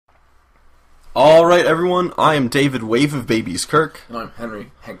Alright everyone, I am David Wave of Babies Kirk. And I'm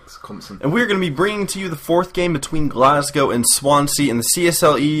Henry Hanks Compson. And we're going to be bringing to you the fourth game between Glasgow and Swansea in the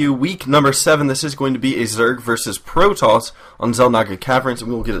CSL EU week number 7. This is going to be a Zerg versus Protoss on Xel'Naga Caverns,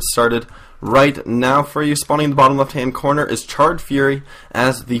 and we will get it started right now for you. Spawning in the bottom left hand corner is Charred Fury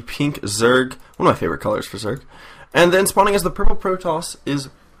as the pink Zerg, one of my favorite colors for Zerg. And then spawning as the purple Protoss is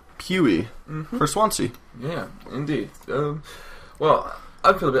Pewee for Swansea. Yeah, indeed. Well,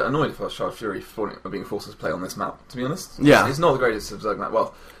 I'd feel a bit annoyed if I was Charred Fury for being forced to play on this map, to be honest. Yeah. It's not the greatest of Zerg map.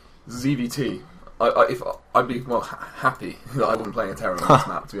 Well, ZVT, I'd be happy that I wasn't playing a Terran on this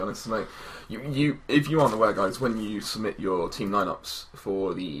map, to be honest. Like, if you aren't aware, guys, when you submit your team lineups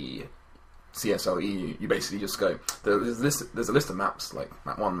for the CSL EU, you basically just go, there's a list of maps, like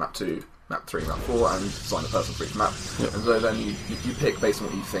map 1, map 2, map 3, map 4, and assign a person for each map. Yep. And so then you pick based on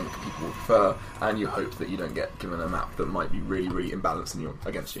what you think people will prefer, and you hope that you don't get given a map that might be really imbalanced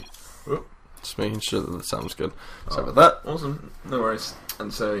against you. Whoop. Just making sure that sounds good. Sorry about that. Awesome, no worries.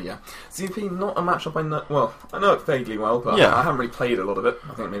 And so, yeah. ZP, not a matchup I know, well, I know it vaguely well, but yeah. I haven't really played a lot of it.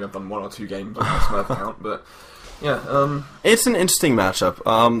 I think maybe I've done 1 or 2 games on my Smurf account, but yeah. It's an interesting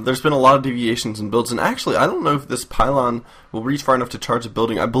matchup. There's been a lot of deviations in builds, and actually, I don't know if this pylon will reach far enough to charge a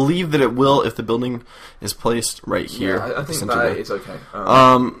building. I believe that it will if the building is placed right here. Yeah, I think that is okay.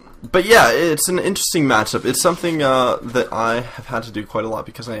 But yeah, it's an interesting matchup. It's something that I have had to do quite a lot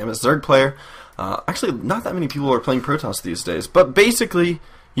because I am a Zerg player. Actually, not that many people are playing Protoss these days, but basically,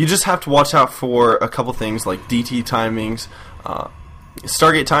 you just have to watch out for a couple things like DT timings,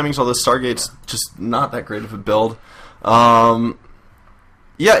 Stargate timings, although Stargate's just not that great of a build.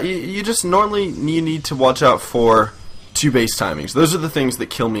 Yeah, you just normally need to watch out for 2 base timings. Those are the things that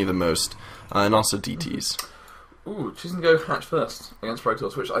kill me the most, and also DTs. Ooh, choosing to go hatch first against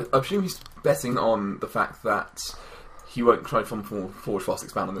Protoss, which I presume he's betting on the fact that he won't try to forward fast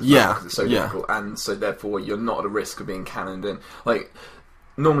expand on this map because it's so difficult, and so therefore you're not at a risk of being cannoned in. Like,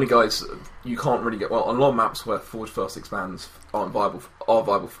 normally, guys, you can't really get... Well, on a lot of maps where forward first expands aren't viable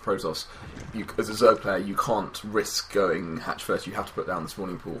for Protoss, as a Zerg player, you can't risk going hatch first. You have to put down the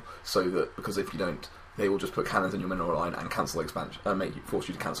spawning pool, so that, because if you don't, they will just put cannons in your mineral line and cancel expansion, force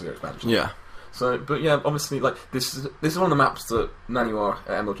you to cancel your expansion. Yeah. So, but yeah, obviously, like this is one of the maps that Naniwar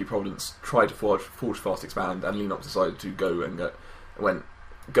at MLG Providence tried to forge fast expand, and Linux decided to go and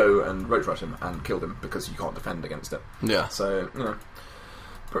roach rush him and kill him because you can't defend against it. Yeah. So, you know,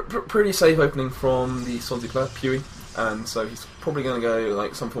 pretty safe opening from the Swansea player, Pewee, and so he's probably going to go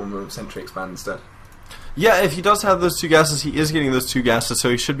like some form of sentry expand instead. Yeah, if he does have those 2 gases, he is getting those 2 gases, so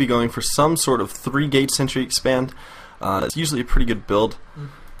he should be going for some sort of 3-gate sentry expand. It's usually a pretty good build.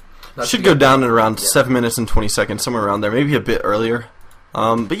 Should go down in around 7 minutes and 20 seconds, somewhere around there, maybe a bit earlier.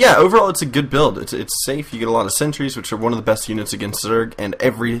 But yeah, overall it's a good build. It's safe, you get a lot of sentries, which are one of the best units against Zerg, and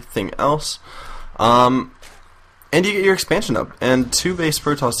everything else. And you get your expansion up, and 2 base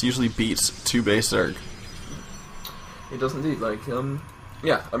Protoss usually beats 2 base Zerg. It does indeed, like,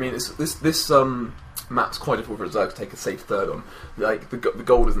 yeah, I mean, this map's quite difficult for a Zerg to take a safe third on. Like, the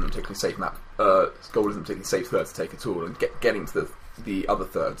gold isn't a particularly safe map, gold isn't a particularly safe third to take at all, and getting to the other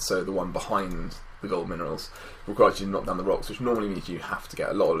third, so the one behind the gold minerals, requires you to knock down the rocks, which normally means you have to get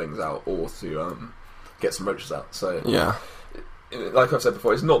a lot of lings out or to get some roaches out. So yeah, like I've said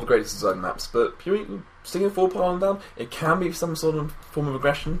before, it's not the greatest of Zerg maps, but sticking a 4 pylon down, it can be some sort of form of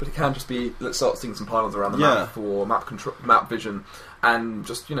aggression, but it can just be, let's start sticking some pylons around the map for map control, map vision, and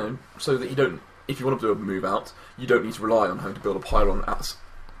just, you know, so that you don't, if you want to do a move out, you don't need to rely on having to build a pylon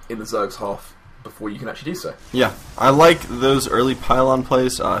in the Zerg's half before you can actually do so. Yeah, I like those early pylon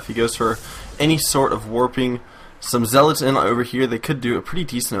plays. If he goes for any sort of warping, some zealots in over here, they could do a pretty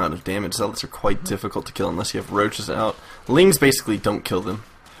decent amount of damage. Zealots are quite difficult to kill unless you have roaches out. Lings basically don't kill them.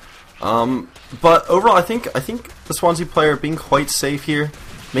 But overall, I think the Swansea player being quite safe here,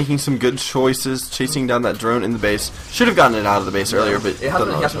 making some good choices, chasing down that drone in the base. Should have gotten it out of the base earlier, but he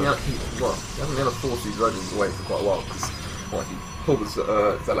hasn't been able to force these rodents away for quite a while because he pulled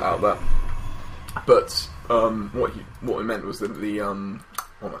the zealot out there. But what we meant was that the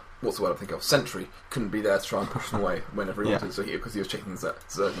what's the word I think of? Sentry couldn't be there to try and push them away whenever he wanted, so because he was checking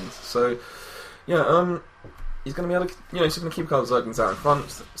Zerglings. So yeah, he's going to be able to, you know, he's going to keep a couple of Zerglings out in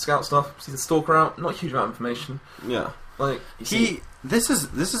front, scout stuff, see the Stalker out. Not a huge amount of information. Yeah, like this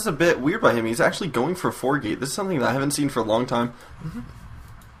is a bit weird by him. He's actually going for a 4-gate. This is something that I haven't seen for a long time.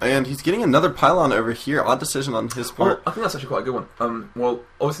 And he's getting another pylon over here. Odd decision on his part. I think that's actually quite a good one. Well,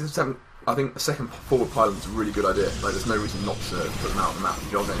 obviously I think the second forward pylon is a really good idea. Like, there's no reason not to put them out on the map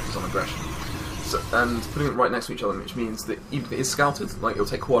if you're going for some aggression. So, and putting it right next to each other, which means that even if it is scouted, like, it'll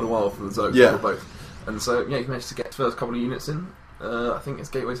take quite a while for the Zerg to kill both. And so, yeah, you managed to get the first couple of units in. I think his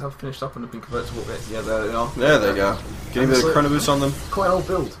gateways have finished up and have been converted to warp gates. Yeah, there they are. There they go. Getting a bit of chrono boost on them. Quite an old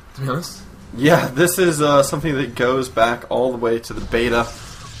build, to be honest. Yeah, this is something that goes back all the way to the beta.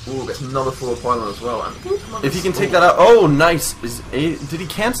 Ooh, gets another forward pylon as well. And if he can take that out, oh, nice! Did he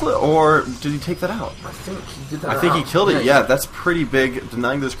cancel it or did he take that out? I think he did that. I think he killed it. Yeah, that's pretty big.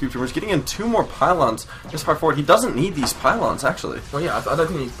 Denying those creep tumors, getting in 2 more pylons just far forward. He doesn't need these pylons actually. Well, yeah, I don't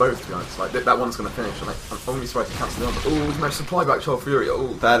think he needs both. To be honest, like that one's going to finish. And I'm only surprised he cancelled the other. Oh, he's managed to supply back Child Fury. Oh,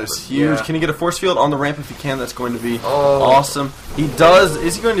 that is huge. Yeah. Can he get a force field on the ramp if he can? That's going to be awesome. He does.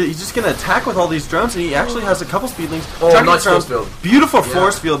 Is he going to? He's just going to attack with all these drones, and he actually has a couple speedlings. Oh, nice force field. Beautiful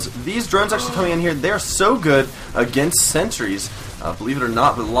force fields. These drones actually coming in here, they're so good against sentries, believe it or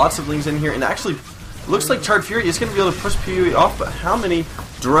not, but lots of lings in here, and actually looks like Charred Fury is going to be able to push PoE off, but how many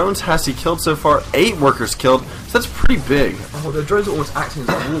drones has he killed so far? 8 workers killed, so that's pretty big. Oh, the drones are almost acting as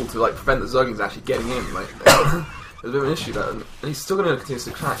a wall to like prevent the Zerglings actually getting in. Like, there's a bit of an issue there, and he's still going to continue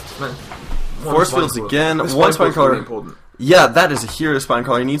to crack. Force fields again, one spine collar. Really yeah, that is a hero spine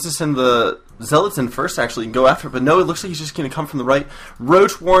collar. He needs to send the Zealots in first, actually, and go after it. But no, it looks like he's just going to come from the right.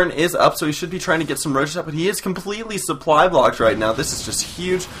 Roach Warren is up, so he should be trying to get some roaches up. But he is completely supply blocked right now. This is just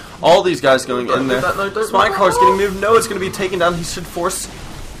huge. All these guys going in there. Spine collar's getting moved. No, it's going to be taken down. He should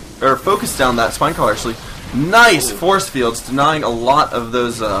focus down that spine collar, actually. Nice force fields, denying a lot of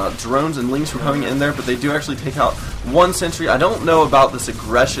those drones and lings from coming in there. But they do actually take out 1 sentry. I don't know about this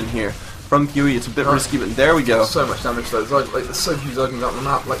aggression here from Huey. It's a bit risky, but there we go. So much damage though. Like, there's so few Zerglings out on the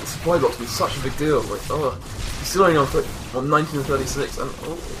map. Like, the supply blocks been such a big deal. Like, he's still only on 19 and 36, and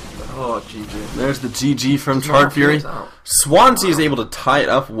GG. There's the GG from Charred Fury. Swansea is able to tie it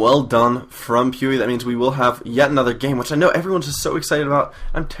up. Well done from Huey. That means we will have yet another game, which I know everyone's just so excited about.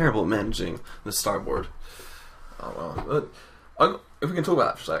 I'm terrible at managing the starboard. Oh well. If we can talk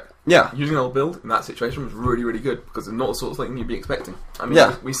about that for a sec. Yeah. Using an old build in that situation was really, really good because it's not the sort of thing you'd be expecting. I mean,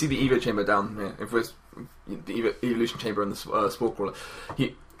 we see the Evo chamber down here. If we're the evolution chamber and the spore crawler,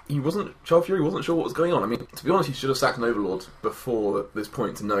 Child Fury wasn't sure what was going on. I mean, to be honest, he should have sacked an Overlord before this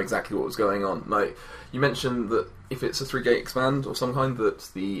point to know exactly what was going on. Like, you mentioned that if it's a 3-gate expand of some kind, that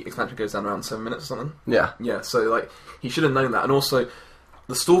the expansion goes down around 7 minutes or something. Yeah. Yeah, so, like, he should have known that. And also,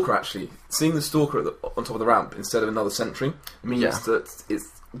 the Stalker, actually, seeing the Stalker on top of the ramp instead of another sentry means that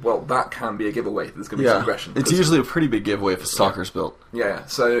that can be a giveaway. There's going to be some aggression. It's usually a pretty big giveaway if a Stalker's built. Yeah,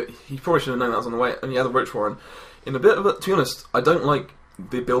 so he probably should have known that was on the way. And yeah, the Roach Warren, in a bit of to be honest, I don't like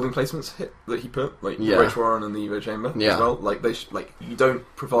the building placements that he put, like the Roach Warren and the Evo chamber as well. Like you don't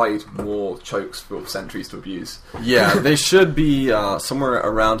provide more chokes for sentries to abuse. Yeah, they should be somewhere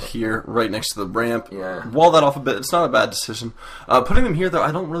around here, right next to the ramp. Yeah, wall that off a bit. It's not a bad decision. Putting them here though,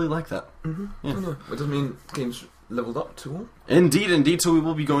 I don't really like that. Yeah. It doesn't mean games leveled up too all. Indeed. So we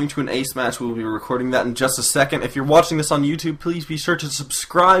will be going to an ace match. We will be recording that in just a second. If you're watching this on YouTube, please be sure to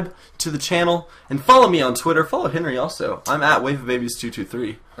subscribe to the channel and follow me on Twitter. Follow Henry also. I'm at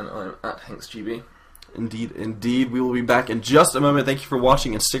WaveOfBabies223. And I'm at HanksGB. Indeed. We will be back in just a moment. Thank you for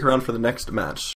watching and stick around for the next match.